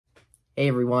Hey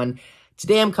everyone,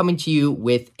 today I'm coming to you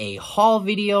with a haul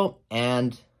video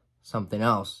and something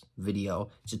else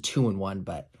video. It's a two-in-one,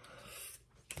 but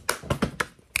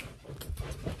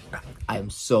I am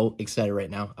so excited right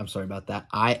now. I'm sorry about that.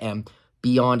 I am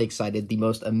beyond excited. The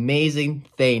most amazing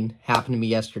thing happened to me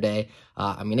yesterday.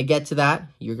 I'm going to get to that.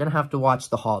 You're going to have to watch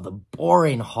the haul, the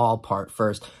boring haul part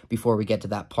first before we get to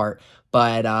that part.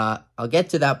 But I'll get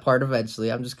to that part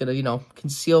eventually. I'm just going to,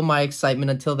 conceal my excitement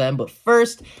until then. But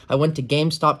first, I went to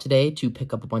GameStop today to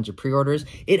pick up a bunch of pre-orders.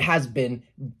 It has been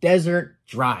desert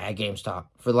dry at GameStop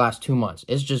for the last 2 months.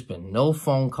 It's just been no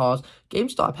phone calls.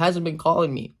 GameStop hasn't been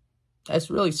calling me. That's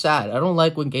really sad. I don't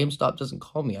like when GameStop doesn't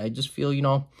call me. I just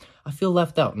feel, I feel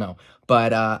left out. No.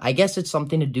 But I guess it's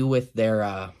something to do with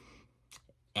their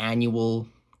annual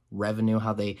revenue,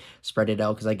 how they spread it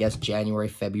out. Because I guess January,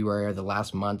 February are the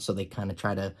last month. So they kind of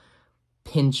try to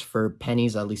pinch for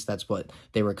pennies. At least that's what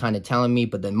they were kind of telling me.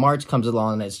 But then March comes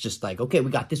along and it's just like, okay, we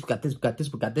got this, we got this, we got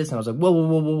this, we got this. And I was like, whoa, whoa,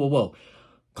 whoa, whoa, whoa, whoa.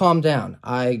 Calm down.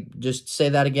 I just say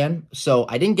that again. So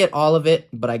I didn't get all of it,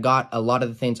 but I got a lot of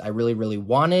the things I really, really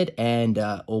wanted. And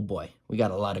oh boy, we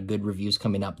got a lot of good reviews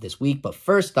coming up this week. But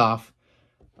first off,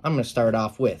 I'm going to start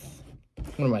off with,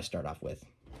 what am I start off with?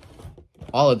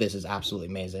 All of this is absolutely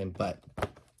amazing, but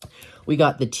we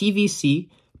got the TVC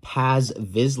Paz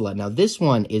Vizsla. Now this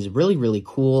one is really, really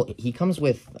cool. He comes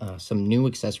with some new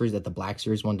accessories that the Black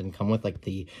Series one didn't come with, like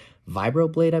the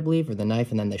vibro blade, I believe, or the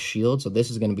knife, and then the shield. So this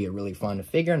is going to be a really fun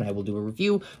figure, and I will do a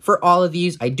review for all of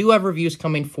these. I do have reviews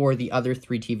coming for the other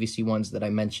 3 TVC ones that I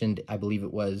mentioned. I believe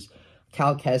it was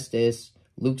Cal Kestis,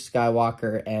 Luke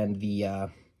Skywalker, and the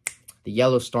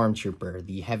Yellow Stormtrooper,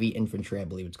 the heavy infantry, I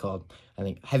believe it's called. I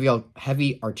think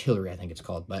heavy artillery, I think it's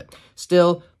called. But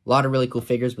still, a lot of really cool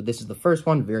figures. But this is the first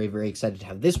one. Very, very excited to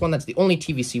have this one. That's the only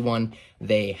TVC one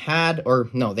they had.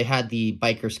 Or no, they had the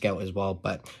Biker Scout as well.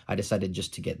 But I decided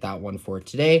just to get that one for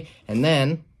today. And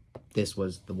then this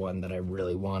was the one that I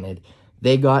really wanted.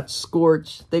 They got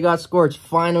Scorch. They got Scorch.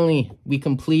 Finally, we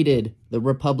completed the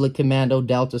Republic Commando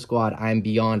Delta Squad. I'm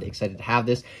beyond excited to have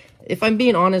this. If I'm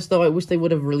being honest, though, I wish they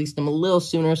would have released them a little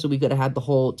sooner so we could have had the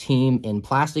whole team in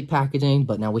plastic packaging.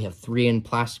 But now we have 3 in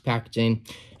plastic packaging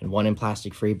and 1 in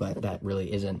plastic free. But that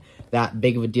really isn't that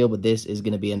big of a deal. But this is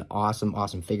going to be an awesome,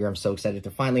 awesome figure. I'm so excited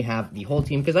to finally have the whole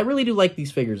team because I really do like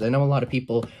these figures. I know a lot of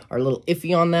people are a little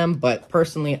iffy on them. But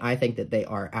personally, I think that they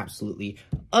are absolutely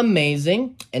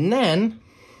amazing. And then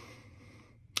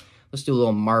let's do a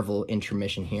little Marvel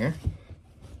intermission here.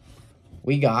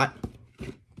 We got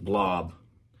Blob.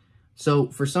 So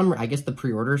for some, I guess the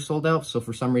pre-order sold out. So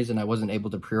for some reason, I wasn't able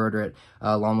to pre-order it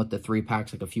along with the 3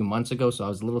 packs like a few months ago. So I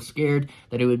was a little scared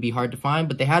that it would be hard to find.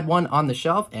 But they had one on the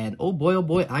shelf. And oh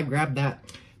boy, I grabbed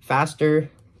that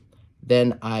faster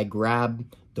than I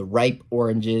grabbed the ripe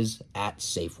oranges at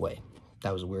Safeway.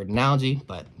 That was a weird analogy,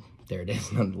 but there it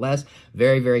is nonetheless.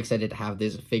 Very, very excited to have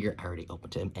this figure. I already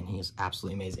opened him, and he is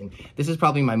absolutely amazing. This is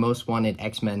probably my most wanted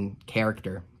X-Men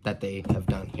character that they have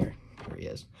done here. Here he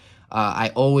is.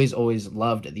 I always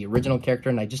loved the original character,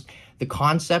 and the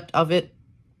concept of it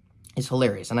is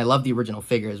hilarious. And I love the original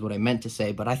figure is what I meant to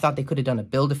say, but I thought they could have done a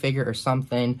Build-A-Figure or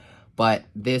something, but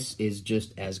this is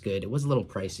just as good. It was a little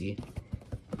pricey.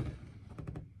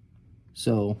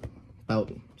 So,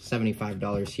 about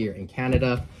 $75 here in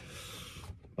Canada.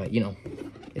 But,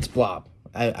 it's Blob.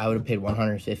 I would have paid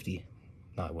 $150.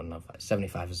 No, I wouldn't have.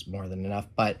 75 is more than enough.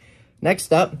 But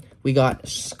next up, we got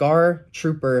Scar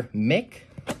Trooper Mick.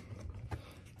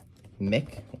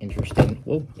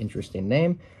 Interesting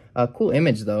name. Cool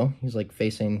image though. He's like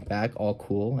facing back, all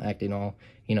cool, acting all,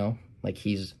 like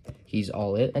he's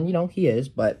all it. And he is,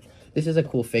 but this is a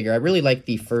cool figure. I really like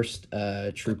the first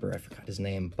trooper. I forgot his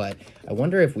name, but I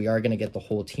wonder if we are gonna get the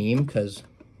whole team because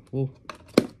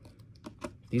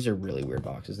these are really weird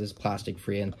boxes. This is plastic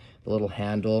free, and the little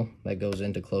handle that goes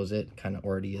in to close it kind of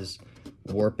already is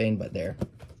warping, but there.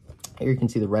 Here you can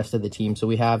see the rest of the team. So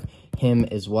we have him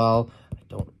as well. I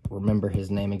don't remember his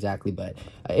name exactly, but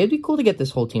it'd be cool to get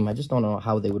this whole team. I just don't know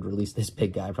how they would release this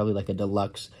big guy. Probably like a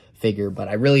deluxe figure, but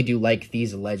I really do like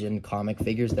these Legend comic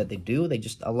figures that they do. They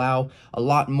just allow a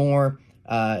lot more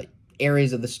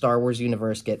areas of the Star Wars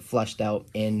universe get fleshed out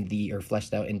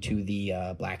into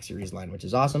the Black Series line, which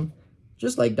is awesome.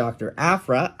 Just like Dr.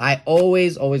 Aphra, I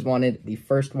always wanted the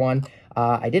first one.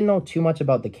 I didn't know too much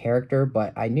about the character,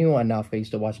 but I knew enough. I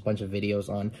used to watch a bunch of videos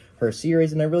on her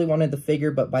series, and I really wanted the figure,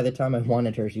 but by the time I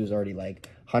wanted her, she was already like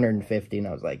 150, and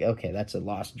I was like, okay, that's a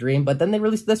lost dream. But then they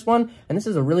released this one, and this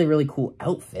is a really, really cool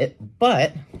outfit.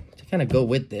 But to kind of go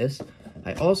with this,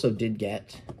 I also did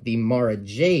get the Mara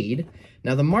Jade.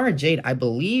 Now, the Mara Jade, I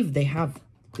believe they have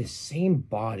the same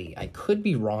body. I could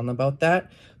be wrong about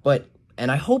that, but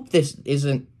And I hope this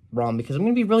isn't wrong because I'm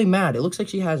going to be really mad. It looks like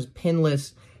she has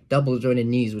pinless double jointed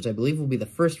knees, which I believe will be the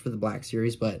first for the Black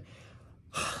Series, but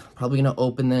probably going to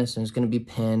open this and it's going to be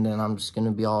pinned and I'm just going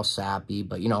to be all sappy,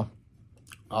 but you know,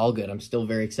 all good. I'm still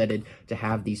very excited to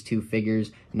have these two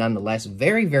figures. Nonetheless,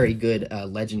 very, very good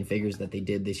Legend figures that they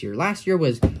did this year. Last year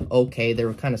was okay. There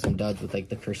were kind of some duds with like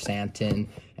the Chrysanthemum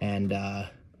and the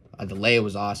Leia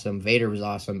was awesome. Vader was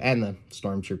awesome. And the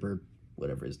Stormtrooper,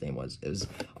 whatever his name was. It was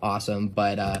awesome.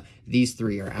 But these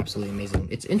three are absolutely amazing.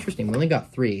 It's interesting. We only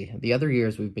got 3. The other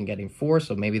years we've been getting 4,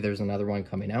 so maybe there's another one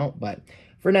coming out. But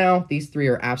for now, these 3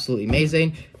 are absolutely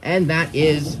amazing. And that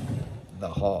is the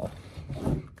haul.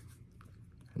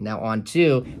 Now on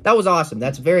to, that was awesome.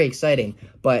 That's very exciting.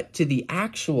 But to the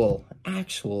actual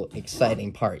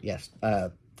exciting part, yes.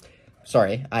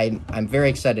 Sorry, I'm very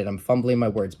excited. I'm fumbling my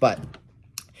words. But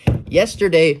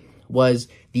yesterday was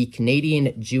the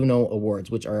Canadian Juno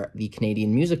Awards, which are the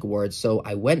Canadian Music Awards. So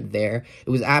I went there. It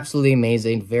was absolutely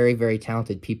amazing. Very, very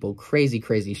talented people. Crazy,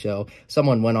 crazy show.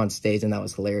 Someone went on stage and that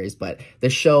was hilarious. But the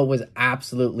show was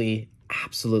absolutely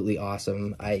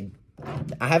awesome. I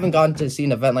haven't gotten to see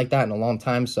an event like that in a long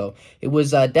time, so it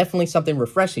was definitely something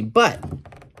refreshing. But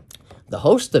the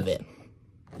host of it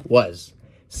was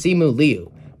SIMU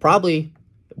LIU, probably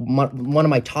one of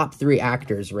my top 3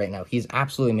 actors right now. He's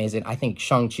absolutely amazing. I think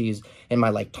Shang-Chi's in my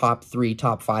like top 3,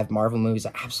 top 5 Marvel movies.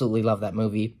 I absolutely love that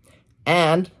movie.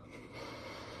 And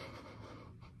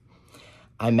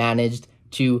I managed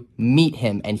to meet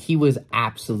him, and he was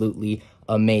absolutely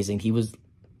amazing. He was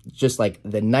just like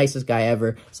the nicest guy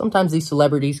ever. Sometimes these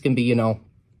celebrities can be, you know,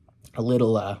 a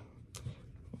little,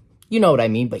 you know what I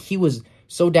mean, but he was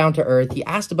so down to earth. He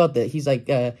asked about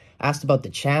asked about the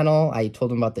channel. I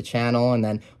told him about the channel, and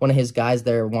then one of his guys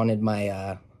there wanted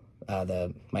my,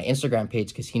 my Instagram page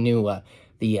because he knew,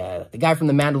 the guy from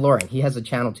The Mandalorian. He has a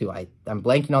channel too. I'm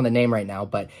blanking on the name right now,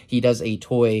 but he does a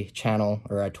toy channel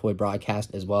or a toy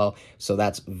broadcast as well. So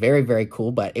that's very, very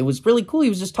cool. But it was really cool. He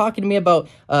was just talking to me about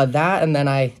that, and then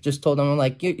I just told him, I'm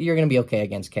like, you're gonna be okay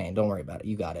against Kane. Don't worry about it.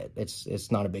 You got it.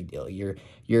 It's not a big deal. You're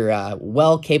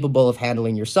well capable of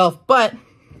handling yourself. But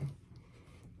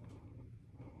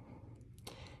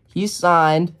he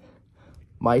signed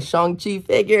my Shang-Chi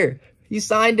figure. He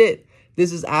signed it.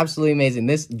 This is absolutely amazing.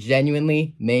 This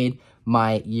genuinely made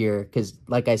my year because,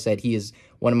 like I said, he is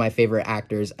one of my favorite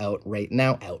actors out right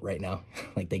now.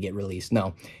 Like they get released.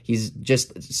 No, he's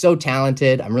just so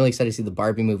talented. I'm really excited to see the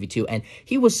Barbie movie too. And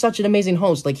he was such an amazing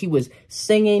host. Like he was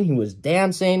singing, he was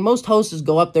dancing. Most hosts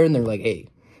go up there and they're like, hey,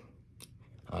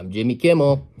 I'm Jimmy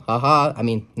Kimmel. Haha. I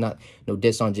mean, no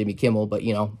diss on Jimmy Kimmel, but,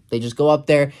 you know, they just go up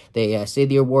there, they say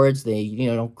the awards, they,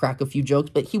 you know, crack a few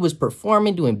jokes, but he was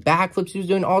performing, doing backflips, he was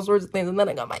doing all sorts of things, and then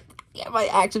I got my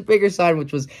action figure signed,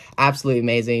 which was absolutely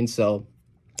amazing. So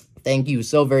thank you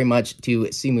so very much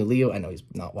to SIMU LIU. I know he's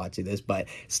not watching this, but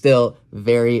still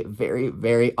very, very,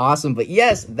 very awesome. But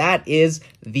yes, that is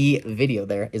the video.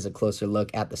 There is a closer look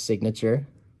at the signature.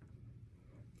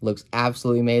 Looks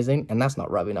absolutely amazing, and that's not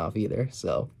rubbing off either,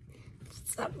 so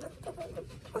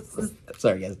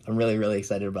sorry guys, I'm really, really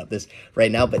excited about this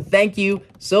right now. But thank you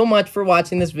so much for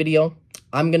watching this video.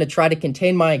 I'm gonna try to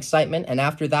contain my excitement, and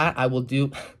after that I will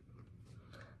do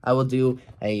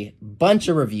a bunch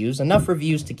of reviews, enough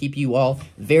reviews to keep you all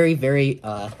very, very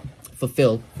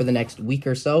fulfilled for the next week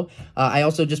or so. I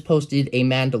also just posted a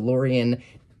Mandalorian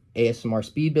ASMR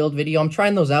speed build video. I'm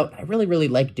trying those out. I really, really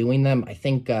like doing them. I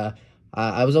think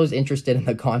I was always interested in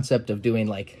the concept of doing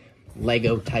like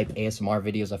Lego type ASMR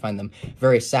videos. I find them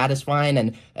very satisfying,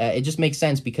 and it just makes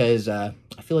sense because I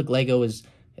feel like Lego is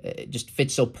just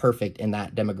fits so perfect in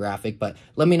that demographic. But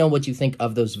let me know what you think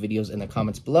of those videos in the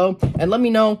comments below, and let me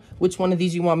know which one of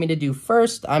these you want me to do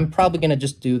first. I'm probably gonna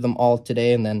just do them all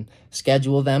today and then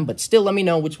schedule them, but still let me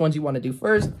know which ones you want to do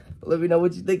first. Let me know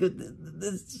what you think of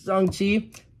this Shang-Chi,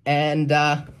 and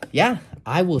yeah,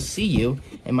 I will see you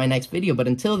in my next video. But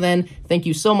until then, thank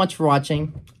you so much for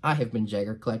watching. I have been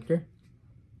Jagger Collector.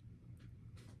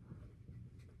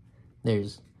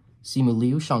 There's SIMU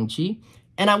LIU, Shang-Chi,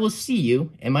 and I will see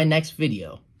you in my next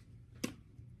video.